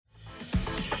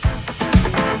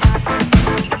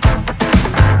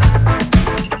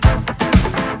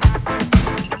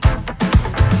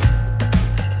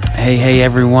Hey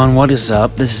everyone, what is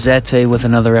up? This is Ete with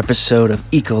another episode of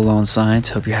Eco Lawn Science.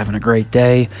 Hope you're having a great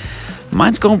day.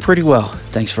 Mine's going pretty well.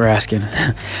 Thanks for asking.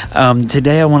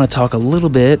 Today I want to talk a little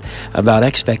bit about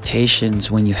expectations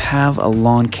when you have a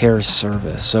lawn care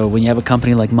service. So when you have a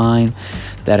company like mine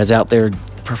that is out there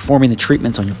performing the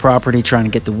treatments on your property, trying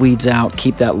to get the weeds out,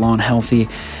 keep that lawn healthy,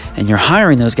 and you're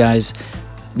hiring those guys,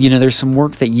 there's some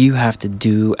work that you have to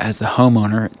do as the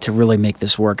homeowner to really make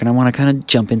this work. And I want to kind of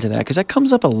jump into that because that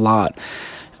comes up a lot.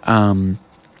 I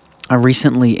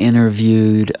recently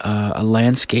interviewed a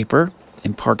landscaper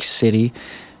in Park City,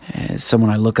 someone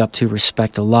I look up to,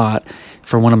 respect a lot,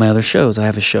 for one of my other shows. I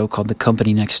have a show called The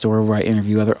Company Next Door where I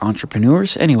interview other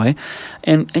entrepreneurs. Anyway,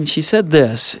 and she said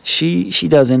this. She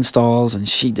does installs and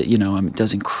she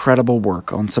does incredible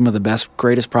work on some of the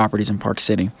greatest properties in Park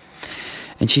City.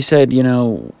 And she said,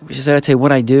 I tell you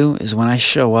what I do is when I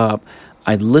show up,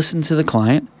 I listen to the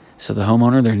client, so the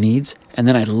homeowner, their needs, and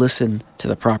then I listen to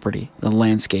the property, the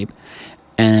landscape,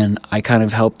 and I kind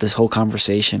of help this whole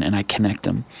conversation and I connect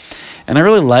them. And I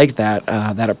really like that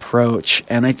approach,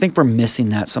 and I think we're missing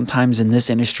that sometimes in this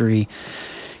industry.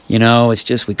 It's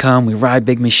just we come, we ride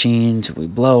big machines, we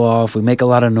blow off, we make a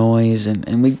lot of noise,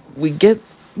 and we get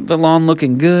the lawn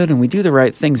looking good and we do the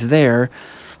right things there,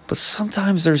 but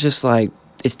sometimes there's just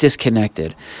it's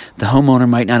disconnected. The homeowner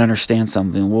might not understand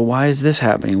something. Well, why is this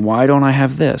happening? Why don't I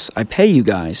have this? I pay you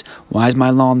guys. Why is my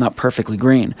lawn not perfectly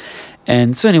green?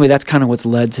 And so anyway, that's kind of what's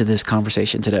led to this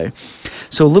conversation today.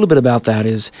 So a little bit about that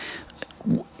is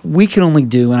we can only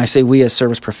do, and I say we as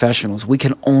service professionals, we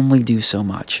can only do so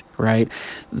much, right?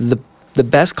 The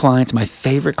best clients, my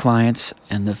favorite clients,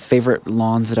 and the favorite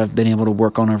lawns that I've been able to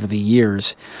work on over the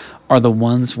years are the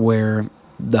ones where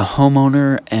the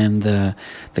homeowner and the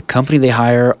company they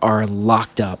hire are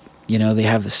locked up. They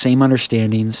have the same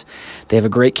understandings, they have a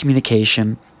great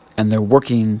communication, and they're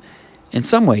working in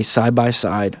some ways side by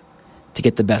side to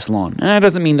get the best lawn. And that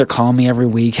doesn't mean they're calling me every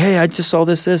week, hey, I just saw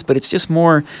this, but it's just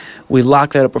more we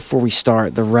lock that up before we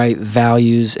start, the right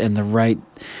values and the right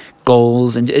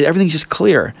goals, and everything's just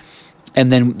clear. And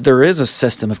then there is a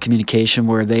system of communication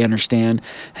where they understand,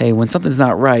 hey, when something's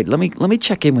not right, let me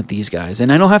check in with these guys.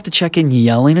 And I don't have to check in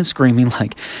yelling and screaming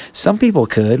like some people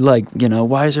could,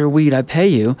 why is there a weed? I pay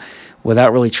you,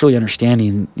 without really truly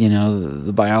understanding,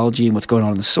 the biology and what's going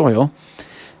on in the soil,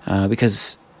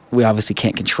 because we obviously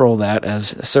can't control that as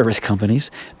service companies,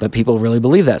 but people really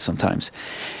believe that sometimes.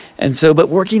 And so, but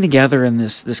working together in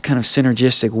this kind of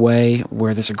synergistic way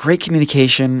where there's a great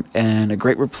communication and a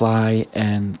great reply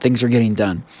and things are getting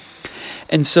done.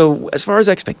 And so as far as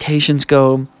expectations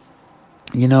go,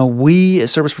 we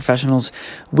as service professionals,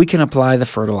 we can apply the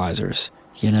fertilizers.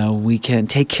 We can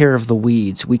take care of the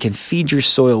weeds. We can feed your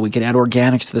soil. We can add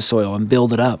organics to the soil and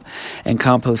build it up and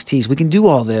compost teas. We can do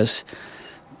all this.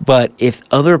 But if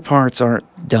other parts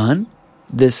aren't done,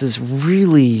 this is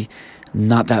really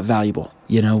not that valuable.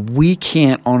 We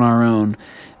can't on our own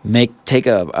take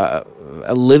a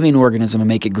living organism and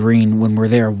make it green when we're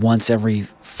there once every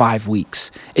 5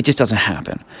 weeks. It just doesn't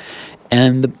happen.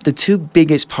 And the two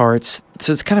biggest parts,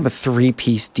 so it's kind of a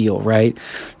three-piece deal, right?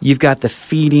 You've got the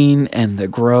feeding and the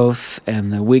growth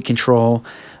and the weed control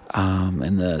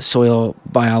and the soil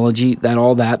biology,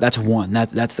 that's one.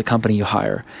 That's the company you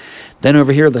hire. Then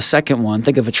over here, the second one,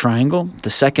 think of a triangle. The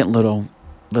second little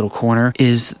corner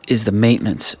is the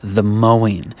maintenance, the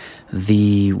mowing,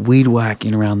 the weed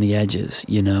whacking around the edges,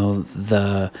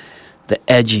 the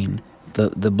edging,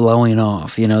 the blowing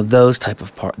off, those type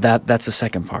of part. That's the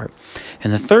second part.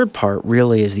 And the third part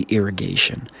really is the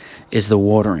irrigation, is the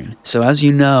watering. So as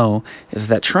you know, if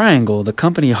that triangle, the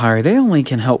company you hire, they only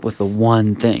can help with the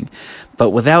one thing. But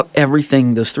without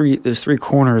everything, those three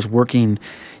corners working,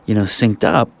 synced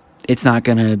up, it's not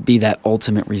going to be that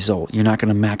ultimate result. You're not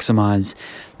going to maximize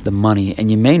the money, and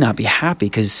you may not be happy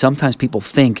because sometimes people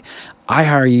think, I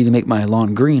hire you to make my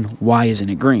lawn green. Why isn't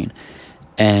it green?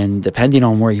 And depending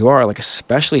on where you are,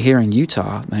 especially here in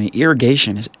Utah,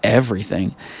 irrigation is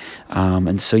everything.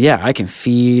 And so, I can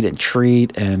feed and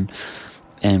treat and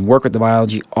work with the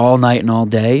biology all night and all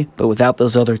day, but without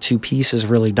those other two pieces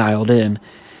really dialed in,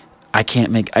 I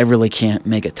really can't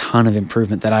make a ton of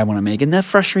improvement that I want to make, and that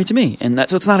frustrates me,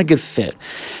 so it's not a good fit.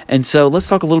 And so let's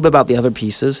talk a little bit about the other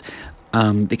pieces,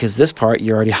 because this part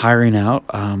you're already hiring out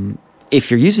if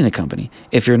you're using a company.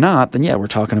 If you're not, then we're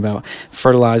talking about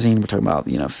fertilizing, we're talking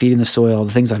about feeding the soil,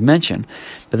 the things I've mentioned.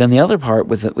 But then the other part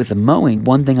with the mowing,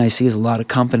 one thing I see is a lot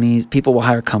of people will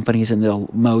hire companies and they'll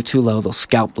mow too low, they'll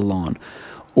scalp the lawn.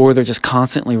 or they're just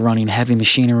constantly running heavy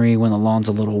machinery when the lawn's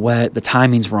a little wet, the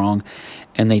timing's wrong,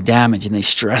 and they damage and they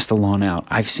stress the lawn out.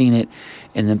 I've seen it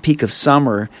in the peak of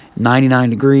summer, 99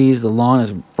 degrees, the lawn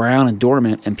is brown and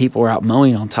dormant, and people are out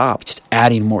mowing on top, just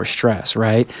adding more stress,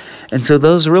 right? And so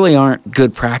those really aren't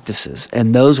good practices,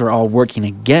 and those are all working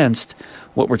against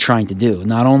what we're trying to do.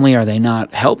 Not only are they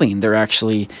not helping, they're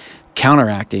actually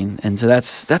counteracting, and so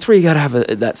that's where you got to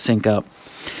have that sync up.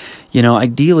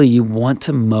 Ideally, you want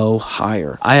to mow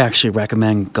higher. I actually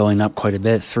recommend going up quite a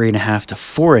bit, 3.5 to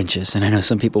 4 inches. And I know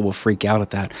some people will freak out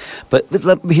at that. But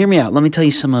hear me out. Let me tell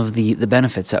you some of the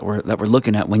benefits that we're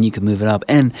looking at when you can move it up.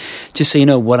 And just so you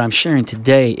know, what I'm sharing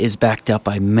today is backed up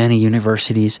by many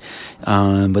universities.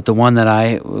 But the one that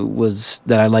I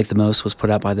liked the most was put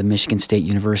out by the Michigan State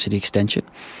University Extension.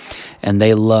 And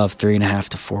they love 3.5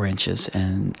 to 4 inches.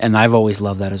 And I've always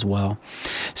loved that as well.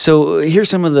 So here's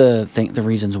some of the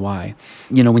reasons why.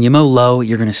 When you mow low,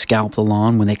 you're going to scalp the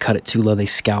lawn. When they cut it too low, they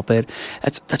scalp it.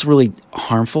 That's really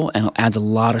harmful, and it adds a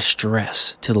lot of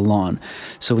stress to the lawn.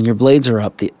 So when your blades are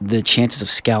up, the chances of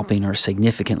scalping are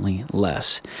significantly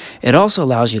less. It also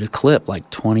allows you to clip like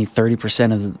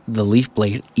 20-30% of the leaf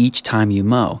blade each time you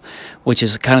mow, which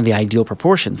is kind of the ideal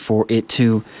proportion for it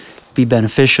to be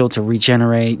beneficial, to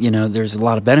regenerate. There's a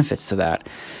lot of benefits to that.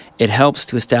 It helps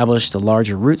to establish the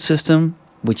larger root system,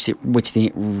 which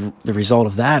the result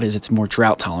of that is it's more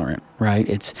drought tolerant, right?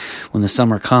 It's when the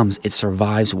summer comes, it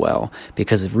survives well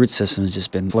because the root system has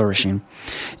just been flourishing.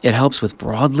 It helps with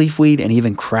broadleaf weed and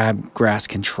even crabgrass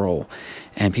control.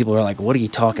 And people are like, what are you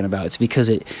talking about? It's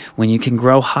because when you can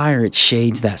grow higher, it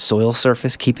shades that soil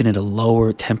surface, keeping it a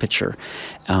lower temperature.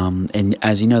 And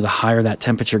as you know, the higher that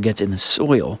temperature gets in the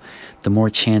soil, the more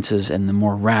chances and the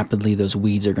more rapidly those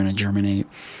weeds are going to germinate.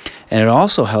 And it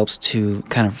also helps to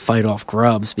kind of fight off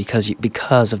grubs because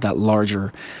of that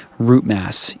larger root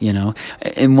mass,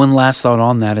 And one last thought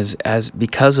on that is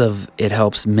because of it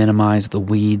helps minimize the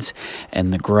weeds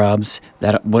and the grubs.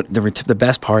 The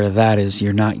best part of that is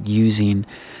you're not using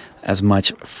as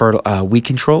much weed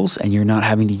controls, and you're not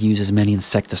having to use as many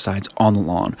insecticides on the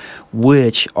lawn,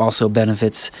 which also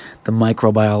benefits the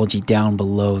microbiology down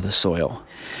below the soil.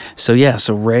 So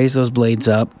raise those blades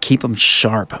up, keep them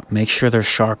sharp, make sure they're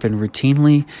sharpened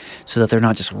routinely so that they're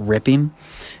not just ripping.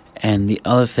 And the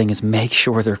other thing is make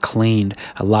sure they're cleaned.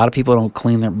 A lot of people don't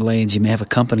clean their blades. You may have a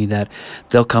company that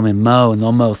they'll come and mow, and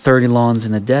they'll mow 30 lawns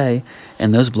in a day,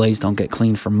 and those blades don't get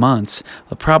cleaned for months.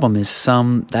 The problem is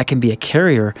that can be a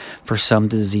carrier for some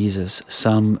diseases,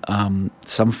 some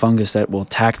fungus that will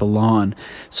attack the lawn,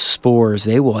 spores.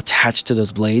 They will attach to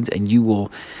those blades, and you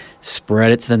will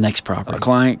spread it to the next property. A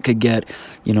client could get,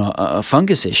 a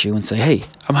fungus issue and say, hey,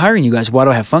 I'm hiring you guys. Why do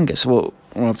I have fungus? Well,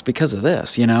 it's because of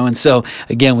this, And so,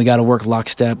 again, we got to work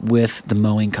lockstep with the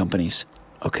mowing companies.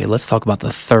 Okay, let's talk about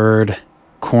the third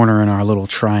corner in our little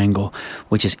triangle,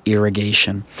 which is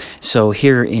irrigation. So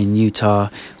here in Utah,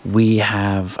 we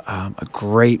have a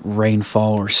great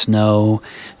rainfall or snow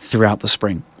throughout the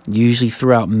spring. Usually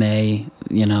throughout May,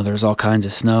 there's all kinds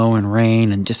of snow and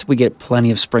rain, and we get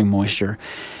plenty of spring moisture.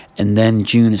 And then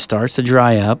June, it starts to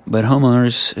dry up, but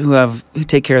homeowners who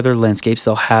take care of their landscapes,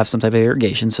 they'll have some type of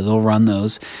irrigation, so they'll run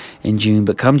those in June.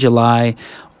 But come July,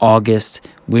 August,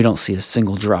 we don't see a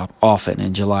single drop often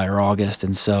in July or August,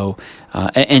 and so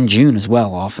and June as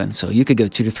well often. So you could go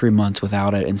 2 to 3 months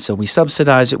without it, and so we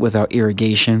subsidize it with our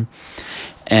irrigation.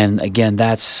 And again,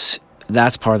 that's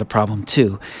part of the problem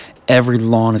too. Every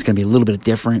lawn is going to be a little bit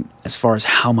different as far as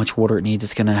how much water it needs.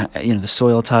 It's going to, the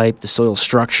soil type, the soil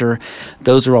structure.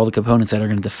 Those are all the components that are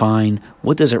going to define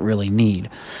what does it really need.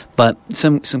 But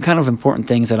some kind of important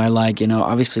things that I like,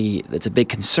 obviously it's a big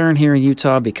concern here in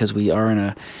Utah because we are in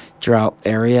a drought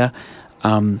area.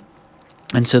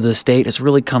 And so the state has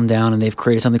really come down and they've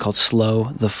created something called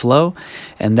Slow the Flow.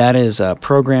 And that is a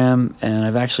program, and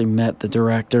I've actually met the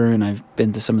director and I've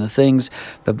been to some of the things.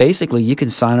 But basically you can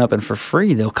sign up and for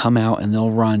free they'll come out and they'll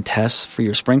run tests for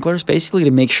your sprinklers, basically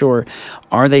to make sure,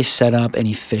 are they set up and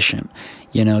efficient?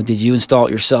 Did you install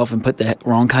it yourself and put the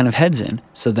wrong kind of heads in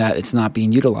so that it's not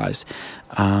being utilized?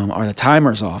 Are the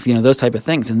timers off? Those type of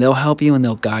things. And they'll help you and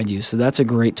they'll guide you. So that's a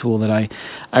great tool that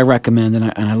I recommend,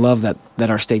 and I love that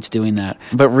our state's doing that.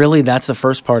 But really, that's the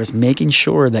first part, is making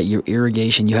sure that your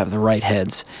irrigation, you have the right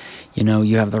heads.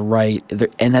 You have the right,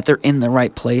 and that they're in the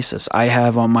right places. I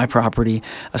have on my property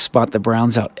a spot that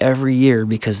browns out every year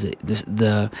because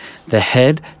the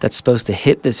head that's supposed to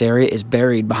hit this area is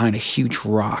buried behind a huge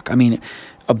rock.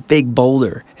 A big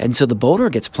boulder. And so the boulder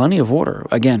gets plenty of water.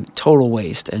 Again, total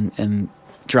waste and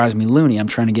drives me loony. I'm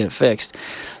trying to get it fixed.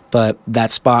 but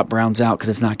that spot browns out because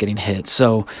it's not getting hit.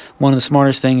 So one of the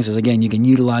smartest things is, again, you can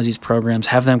utilize these programs,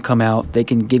 have them come out. They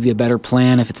can give you a better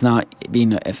plan if it's not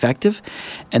being effective,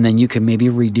 and then you can maybe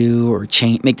redo or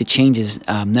make the changes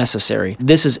necessary.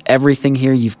 This is everything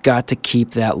here. You've got to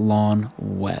keep that lawn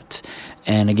wet.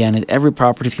 And again, every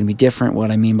property is going to be different, what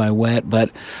I mean by wet,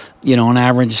 but, on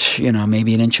average,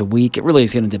 maybe an inch a week. It really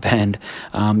is going to depend,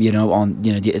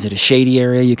 is it a shady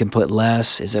area? You can put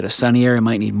less. Is it a sunny area? It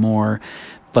might need more.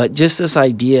 But just this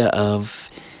idea of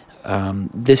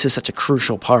this is such a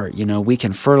crucial part. We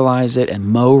can fertilize it and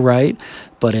mow right,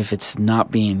 but if it's not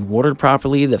being watered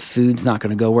properly, the food's not going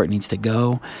to go where it needs to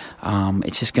go.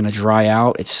 It's just going to dry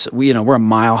out. We're a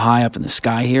mile high up in the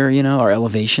sky here, our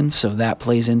elevation, so that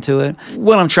plays into it.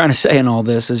 What I'm trying to say in all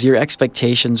this is your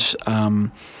expectations.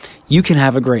 You can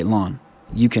have a great lawn.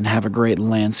 You can have a great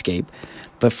landscape.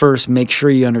 But first, make sure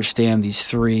you understand these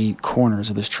three corners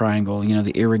of this triangle,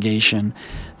 the irrigation,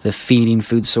 the feeding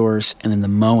food source, and then the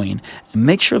mowing. And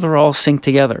make sure they're all synced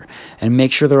together and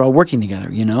make sure they're all working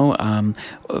together.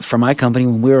 For my company,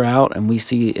 when we're out and we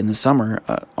see in the summer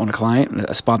on a client,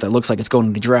 a spot that looks like it's going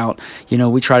into drought,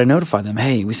 we try to notify them.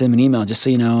 Hey, we send them an email just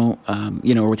so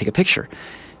or we take a picture.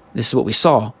 This is what we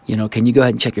saw. Can you go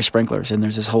ahead and check your sprinklers? And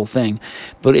there's this whole thing.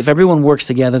 But if everyone works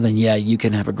together, then yeah, you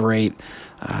can have a great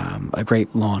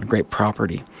lawn, great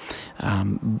property.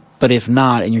 But if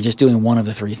not, and you're just doing one of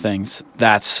the three things,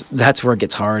 that's where it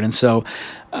gets hard. And so,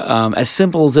 as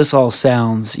simple as this all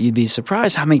sounds, you'd be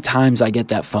surprised how many times I get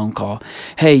that phone call.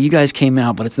 Hey, you guys came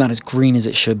out, but it's not as green as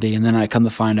it should be. And then I come to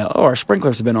find out, our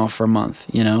sprinklers have been off for a month,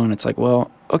 and it's like,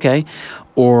 well, okay.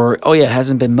 Or, oh yeah, it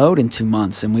hasn't been mowed in 2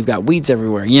 months and we've got weeds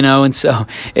everywhere, and so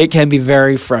it can be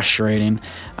very frustrating.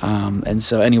 And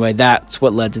so anyway, that's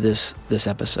what led to this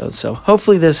episode. So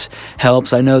hopefully this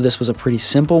helps. I know this was a pretty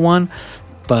simple one,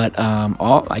 but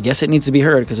I guess it needs to be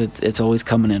heard because it's always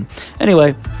coming in.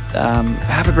 Anyway,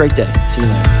 have a great day. See you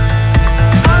later.